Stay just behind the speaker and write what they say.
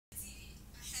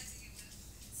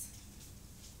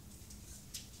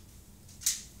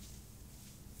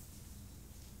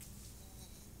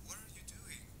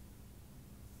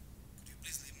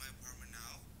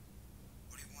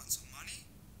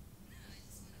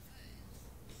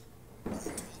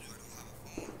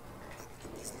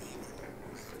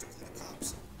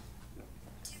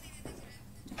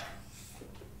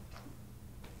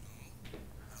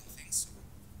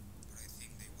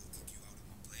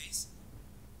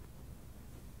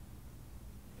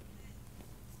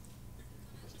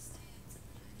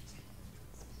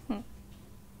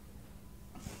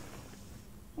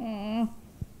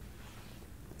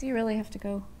Do you really have to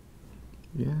go?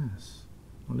 Yes,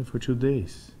 only for 2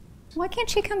 days. Why can't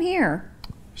she come here?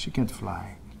 She can't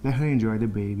fly. Let her enjoy the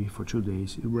baby for 2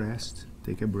 days. Rest,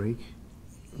 take a break.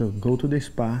 Look, go to the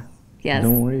spa. Yes.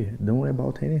 Don't worry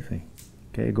about anything.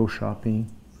 Okay, go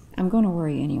shopping. I'm going to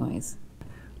worry anyways.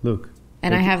 Look.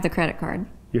 And I have the credit card.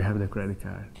 You have the credit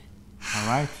card. All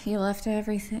right? You left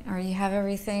everything, or you have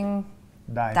everything?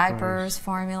 Diapers,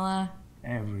 formula.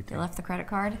 everything. You left the credit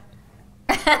card?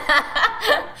 Okay.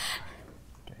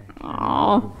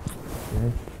 Oh.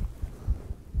 Okay.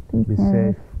 Be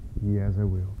safe. Yes, I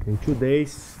will. Okay, 2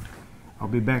 days. I'll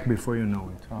be back before you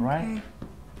know it. All right?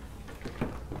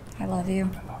 I love you.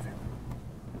 I love you.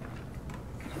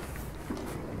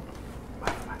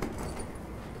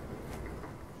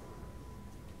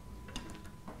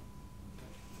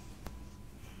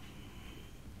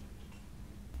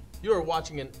 You are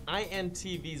watching an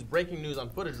INTV's breaking news on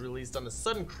footage released on the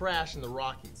sudden crash in the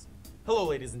Rockies. Hello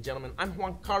ladies and gentlemen, I'm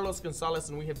Juan Carlos Gonzalez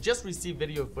and we have just received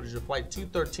video footage of Flight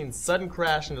 213's sudden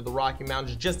crash into the Rocky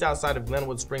Mountains just outside of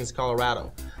Glenwood Springs,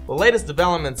 Colorado. The latest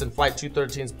developments in Flight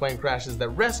 213's plane crash is that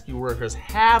rescue workers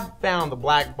have found the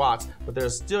black box, but there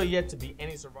is still yet to be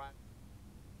any survivors.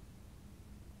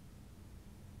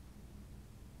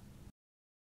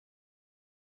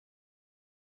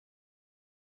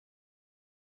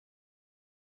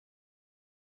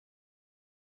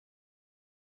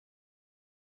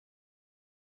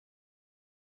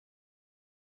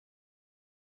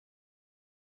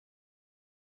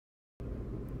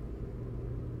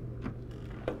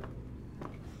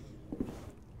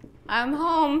 I'm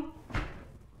home.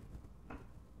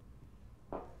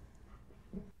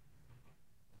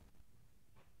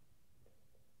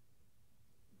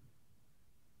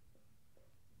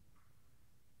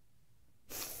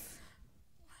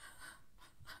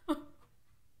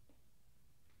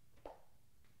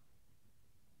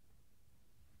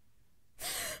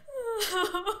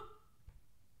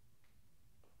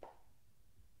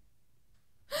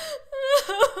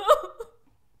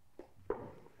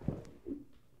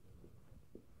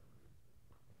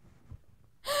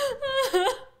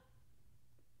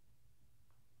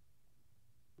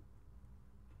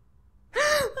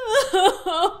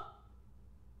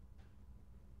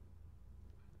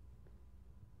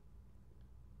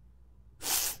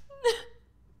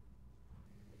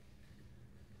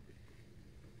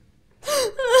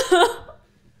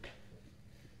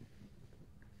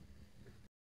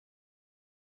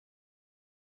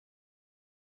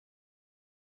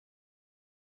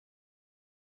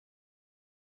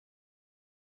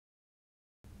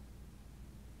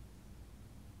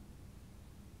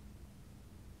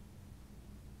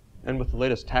 And with the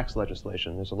latest tax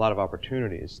legislation, there's a lot of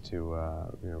opportunities to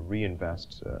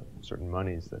reinvest certain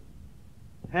monies that...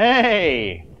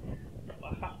 Hey!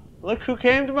 Look who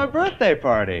came to my birthday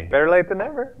party! Better late than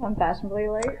never. I'm fashionably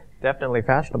late. Definitely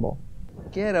fashionable.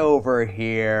 Get over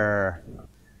here!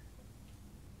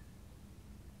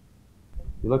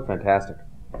 You look fantastic.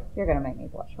 You're going to make me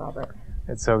blush, Robert.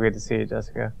 It's so good to see you,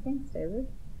 Jessica. Thanks, David.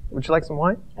 Would you like some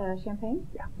wine? Champagne?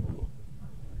 Yeah.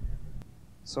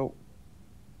 So,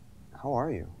 how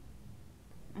are you?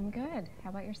 I'm good.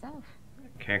 How about yourself?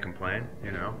 Can't complain,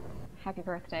 you know. Happy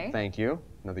birthday. Thank you.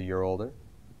 Another year older.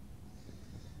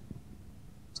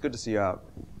 It's good to see you out.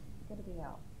 Good to be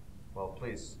out. Well,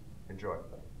 please, enjoy.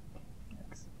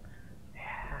 Thanks.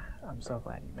 Yeah, I'm so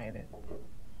glad you made it.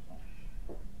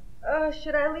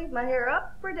 Should I leave my hair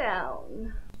up or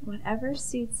down? Whatever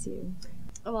suits you.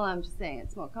 Well, I'm just saying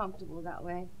it's more comfortable that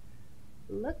way.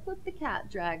 Look what the cat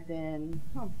dragged in.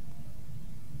 Huh.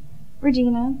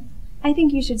 Regina, I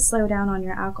think you should slow down on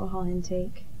your alcohol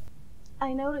intake.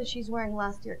 I noticed she's wearing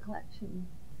last year's collection.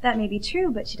 That may be true,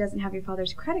 but she doesn't have your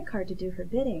father's credit card to do her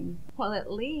bidding. Well,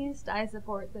 at least I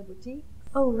support the boutique.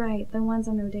 Oh, right, the ones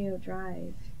on Rodeo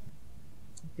Drive.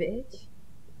 Bitch.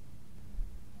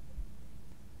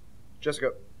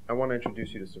 Jessica, I want to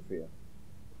introduce you to Sophia.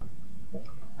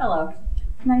 Hello.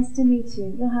 Nice to meet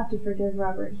you. You'll have to forgive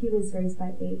Robert. He was raised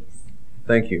by apes.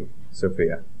 Thank you,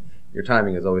 Sophia. Your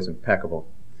timing is always impeccable.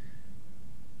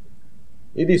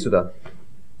 Idisuda,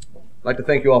 I'd like to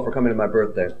thank you all for coming to my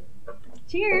birthday.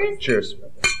 Cheers! Cheers.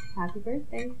 Happy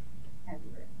birthday. Happy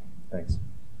birthday. Thanks.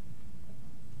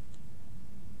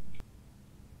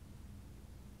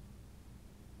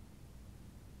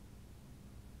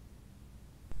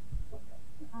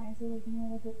 Your eyes are looking a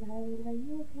little bit dilated. Are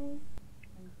you okay?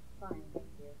 I'm fine, thank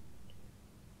you.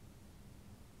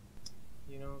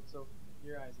 You know, so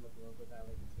your eyes look a little bit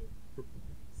dilated too.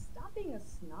 Stop being a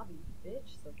snobby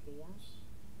bitch, Sophia.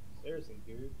 Seriously,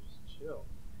 dude, just chill.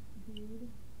 Dude.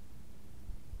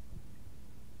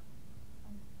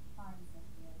 I'm fine,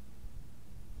 Sophia.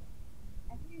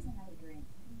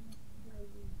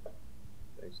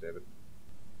 Thanks, David.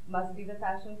 Must be the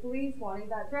fashion police wanting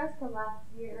that dress from last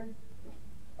year.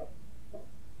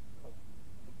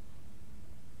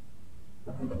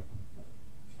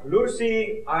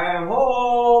 Lucy, I am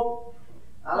home!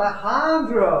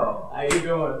 Alejandro! How you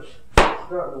doing?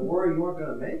 Starting to worry you weren't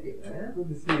going to make it, man. Good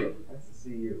to see you. Nice to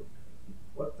see you.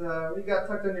 What you got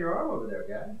tucked under your arm over there,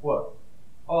 guy? What?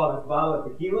 Oh, this bottle of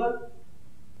tequila?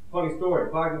 Funny story,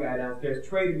 parking guy downstairs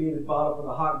traded me this bottle for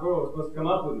the hot girl who was supposed to come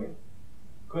up with me.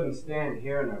 Couldn't stand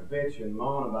hearing her bitch and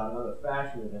moan about another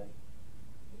fashion event.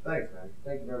 Thanks, man.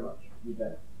 Thank you very much. You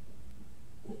bet.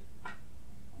 Do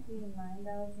you mind,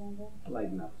 Alexander?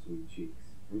 Lighten up, sweet cheeks.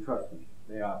 And trust me,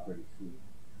 they are pretty sweet.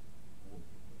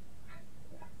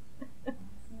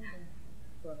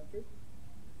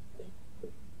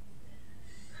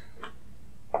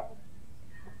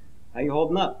 How you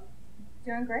holding up?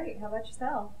 Doing great. How about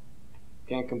yourself?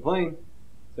 Can't complain.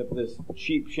 Except for this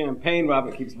cheap champagne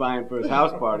Robert keeps buying for his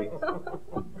house party.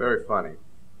 Very funny.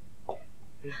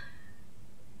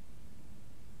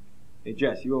 Hey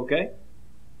Jess, you okay?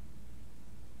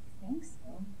 I think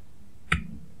so.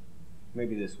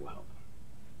 Maybe this will help.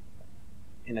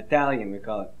 In Italian, we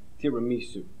call it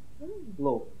tiramisu. A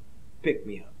little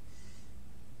pick-me-up.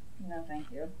 No, thank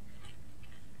you.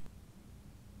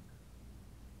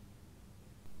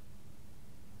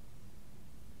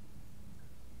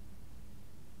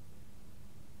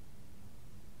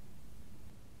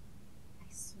 I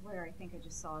swear I think I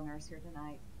just saw a nurse here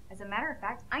tonight. As a matter of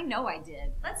fact, I know I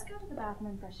did. Let's go to the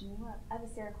bathroom and freshen you up. I have a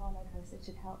Seroquel narcosis. It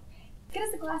should help. Get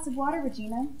us a glass of water,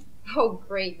 Regina. Oh,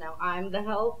 great. Now I'm the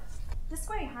help. This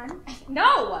way, hon.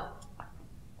 No!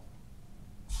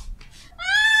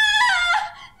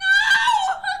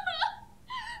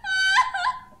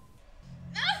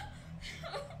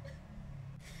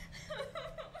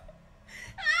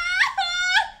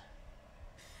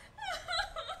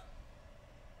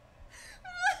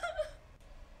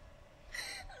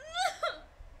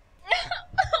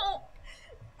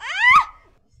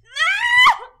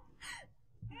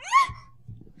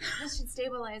 This should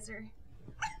stabilize her.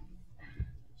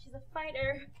 She's a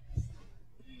fighter.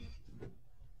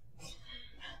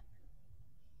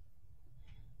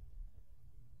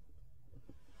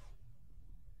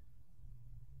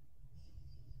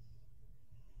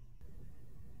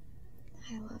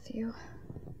 I love you.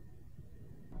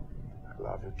 I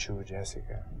love you too,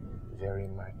 Jessica. Very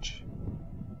much.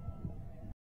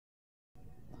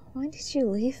 Why did you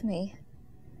leave me?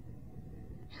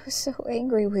 I was so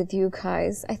angry with you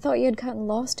guys. I thought you had gotten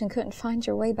lost and couldn't find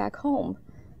your way back home.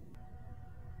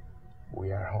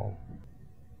 We are home.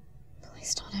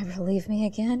 Please don't ever leave me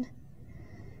again.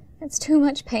 It's too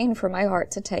much pain for my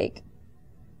heart to take.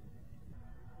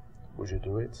 Would you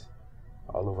do it?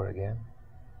 All over again?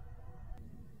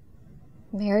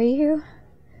 Marry you?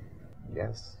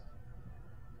 Yes.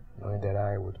 Knowing that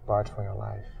I would part from your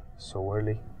life so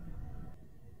early.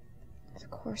 Of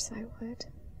course I would.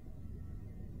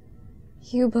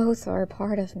 You both are a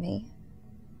part of me.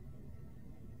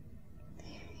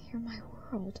 You're my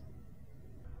world.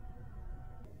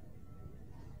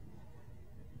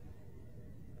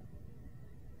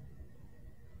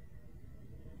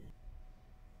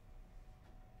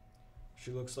 She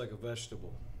looks like a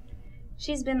vegetable.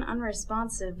 She's been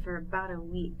unresponsive for about a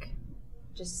week.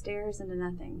 Just stares into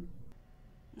nothing.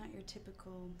 Not your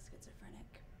typical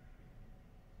schizophrenic.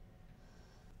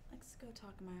 Let's go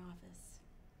talk in my office.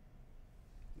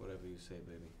 Whatever you say,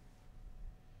 baby.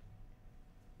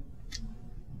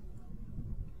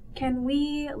 Can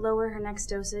we lower her next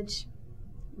dosage?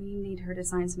 We need her to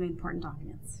sign some important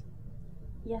documents.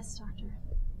 Yes, doctor.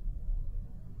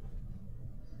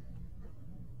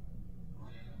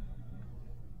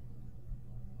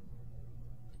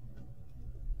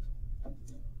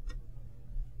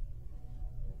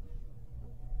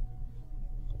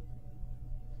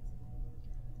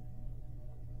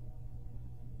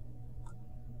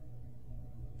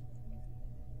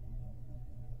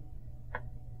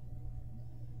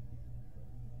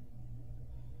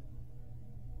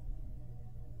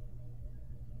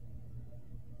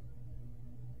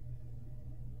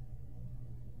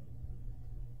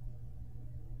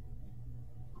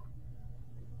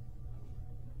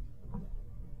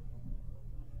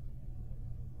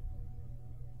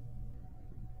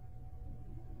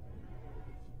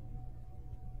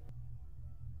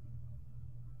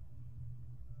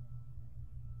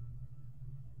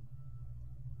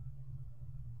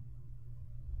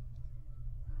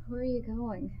 Where are you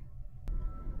going?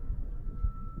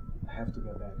 I have to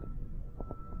get back.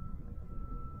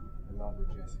 I love you,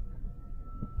 Jessica.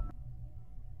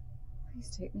 Please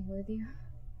take me with you.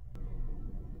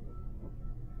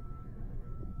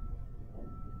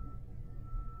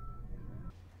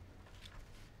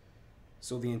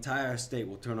 So the entire estate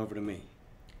will turn over to me.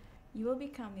 You will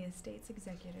become the estate's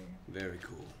executor. Very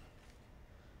cool.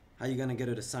 How you gonna get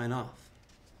her to sign off?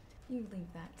 You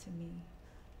leave that to me.